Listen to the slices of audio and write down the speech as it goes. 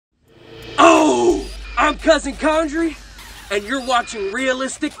I'm Cousin Condry, and you're watching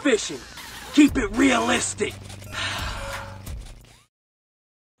Realistic Fishing. Keep it realistic.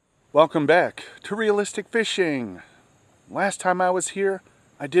 Welcome back to Realistic Fishing. Last time I was here,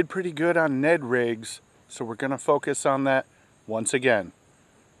 I did pretty good on Ned rigs, so we're going to focus on that once again.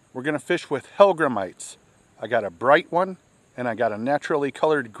 We're going to fish with hellgramites. I got a bright one, and I got a naturally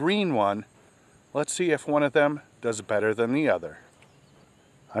colored green one. Let's see if one of them does better than the other.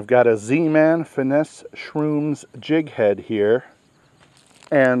 I've got a Z-Man Finesse Shrooms jig head here,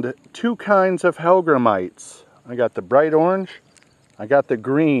 and two kinds of hellgramites. I got the bright orange, I got the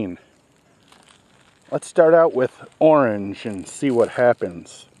green. Let's start out with orange and see what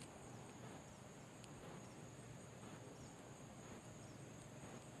happens.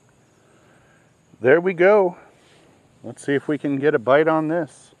 There we go. Let's see if we can get a bite on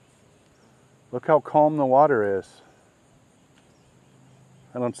this. Look how calm the water is.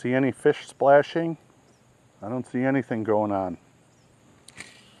 I don't see any fish splashing. I don't see anything going on.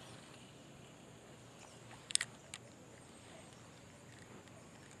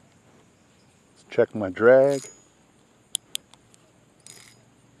 Let's check my drag.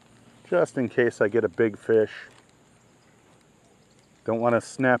 Just in case I get a big fish. Don't want to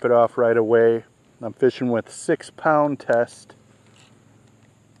snap it off right away. I'm fishing with 6-pound test.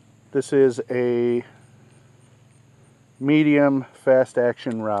 This is a medium fast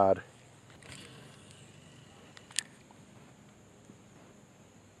action rod.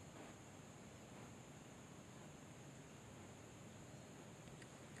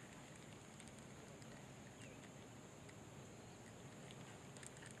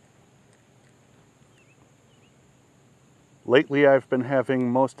 Lately I've been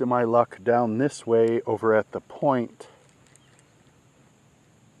having most of my luck down this way over at the point.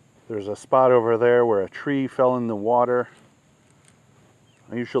 There's a spot over there where a tree fell in the water.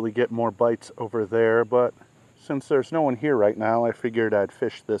 I usually get more bites over there, but since there's no one here right now, I figured I'd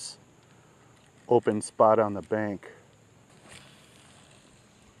fish this open spot on the bank.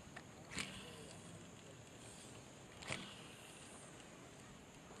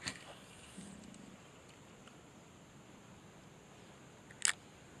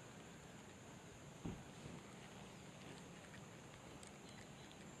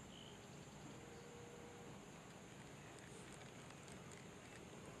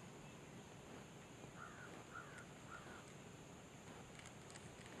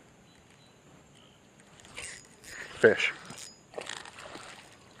 Fish.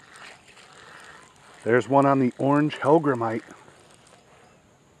 There's one on the orange hellgrammite.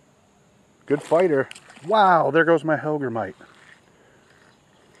 Good fighter. Wow, there goes my hellgrammite.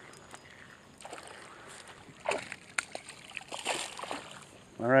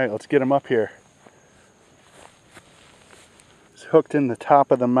 All right, let's get him up here. He's hooked in the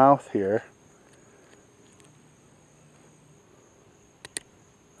top of the mouth here.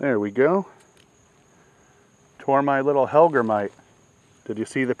 There we go. Tore my little hellgrammite. Did you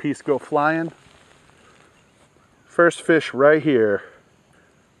see the piece go flying? First fish right here.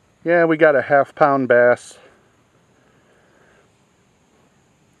 Yeah, we got a 1/2-pound bass.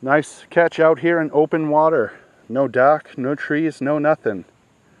 Nice catch out here in open water. No dock, no trees, no nothing.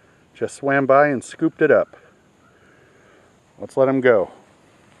 Just swam by and scooped it up. Let's let him go.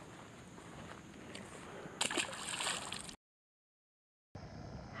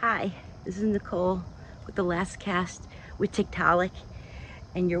 Hi, this is Nicole with the last cast with Tiktaalik,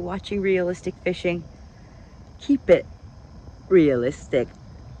 and you're watching Realistic Fishing. Keep it realistic.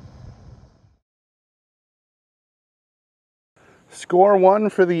 Score 1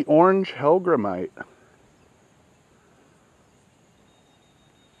 for the orange hellgrammite.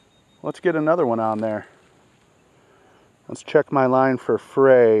 Let's get another one on there. Let's check my line for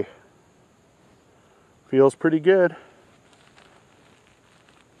fray. Feels pretty good.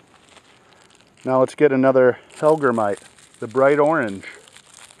 Now let's get another hellgrammite, the bright orange.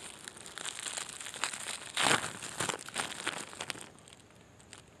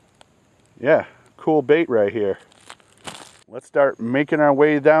 Yeah, cool bait right here. Let's start making our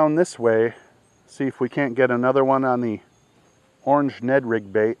way down this way, see if we can't get another one on the orange Ned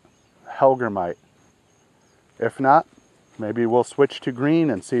Rig bait, hellgrammite. If not, maybe we'll switch to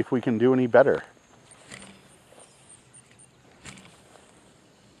green and see if we can do any better.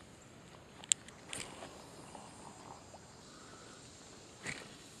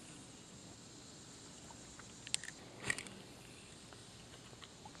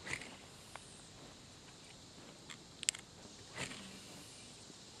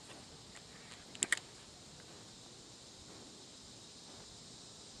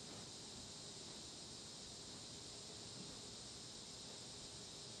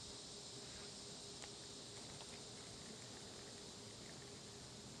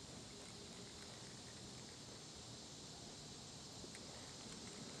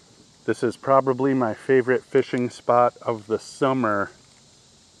 This is probably my favorite fishing spot of the summer.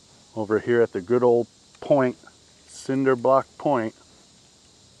 Over here at the good old point, Cinder Block Point.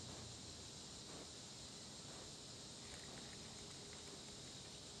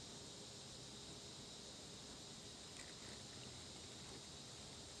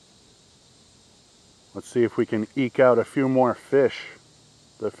 Let's see if we can eke out a few more fish.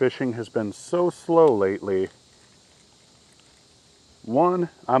 The fishing has been so slow lately. 1,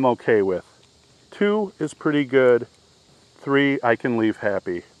 I'm okay with. 2 is pretty good. 3, I can leave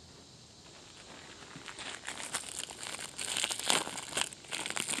happy.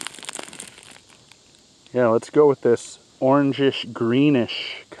 Yeah, let's go with this orangish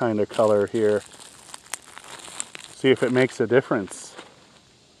greenish kind of color here. See if it makes a difference.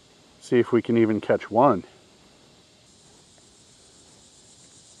 See if we can even catch one.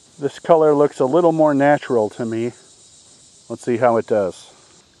 This color looks a little more natural to me. Let's see how it does.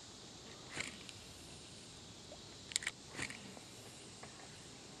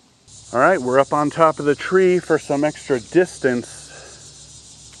 All right, we're up on top of the tree for some extra distance.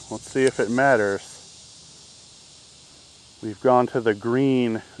 Let's see if it matters. We've gone to the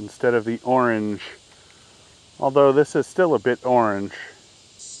green instead of the orange, although this is still a bit orange.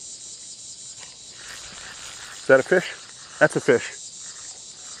 Is that a fish? That's a fish.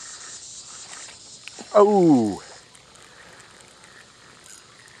 Oh!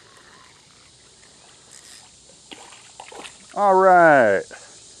 All right.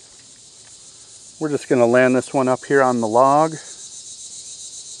 We're just gonna land this one up here on the log.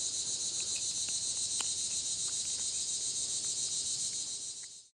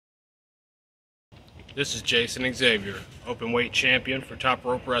 This is Jason Xavier, open weight champion for Top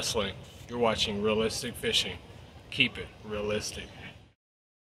Rope Wrestling. You're watching Realistic Fishing. Keep it realistic.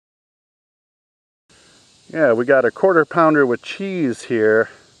 Yeah, we got a 1/4 pounder with cheese here.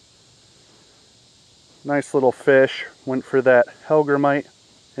 Nice little fish. Went for that hellgrammite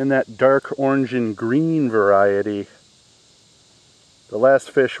in that dark orange and green variety. The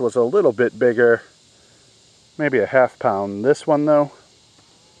last fish was a little bit bigger, maybe a 1/2 pound. This one though,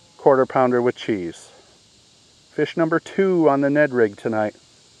 1/4 pounder with cheese. Fish number 2 on the Ned Rig tonight.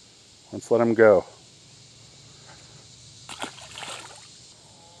 Let's let him go.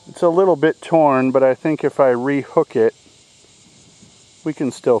 It's a little bit torn, but I think if I re-hook it, we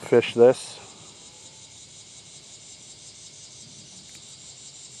can still fish this.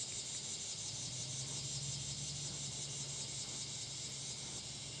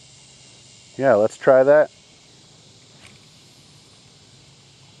 Yeah, let's try that.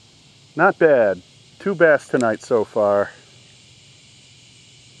 Not bad. 2 bass tonight so far.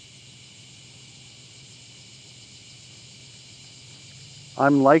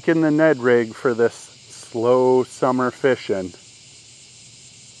 I'm liking the Ned Rig for this slow summer fishing.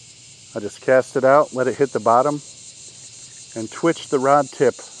 I just cast it out, let it hit the bottom, and twitch the rod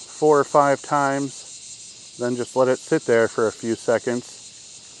tip 4 or 5 times. Then just let it sit there for a few seconds.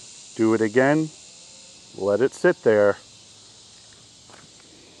 Do it again, let it sit there.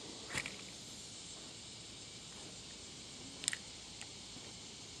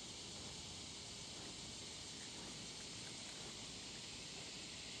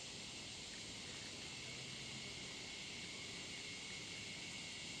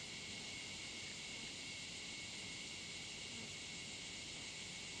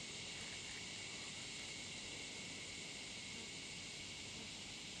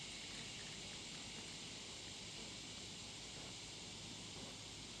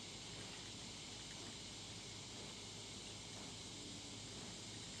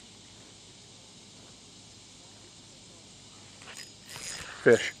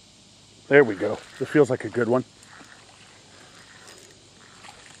 Fish. There we go. This feels like a good one.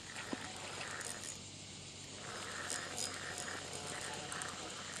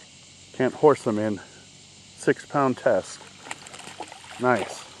 Can't horse them in. 6 pound test.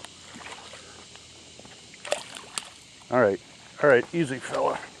 Nice. All right, easy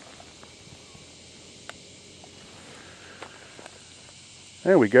fella.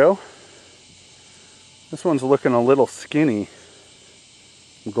 There we go. This one's looking a little skinny.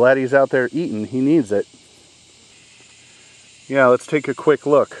 I'm glad he's out there eating. He needs it. Yeah, let's take a quick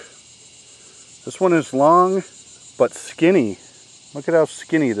look. This one is long, but skinny. Look at how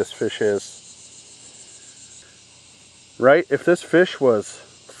skinny this fish is. Right? If this fish was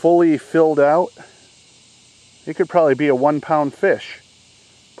fully filled out, it could probably be a 1 pound fish.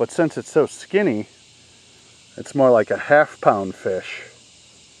 But since it's so skinny, it's more like a 1/2 pound fish.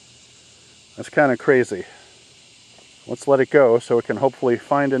 That's kind of crazy. Let's let it go so it can hopefully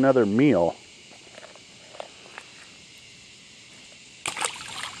find another meal.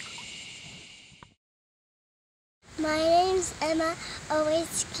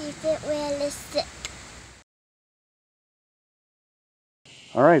 Always keep it realistic.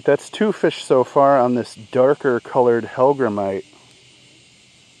 All right, that's 2 fish so far on this darker colored hellgrammite.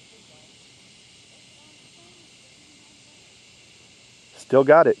 Still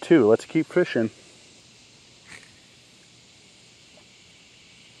got it too. Let's keep fishing.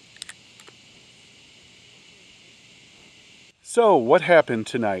 So what happened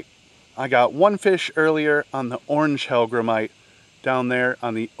tonight? I got 1 fish earlier on the orange hellgrammite down there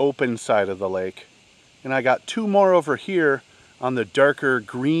on the open side of the lake. And I got 2 more over here on the darker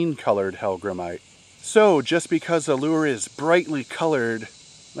green colored hellgrammite. So just because a lure is brightly colored,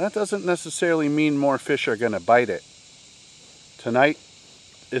 that doesn't necessarily mean more fish are gonna bite it. Tonight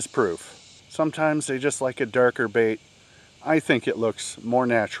is proof. Sometimes they just like a darker bait. I think it looks more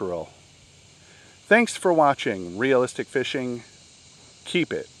natural. Thanks for watching Realistic Fishing.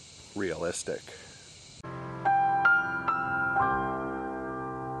 Keep it realistic.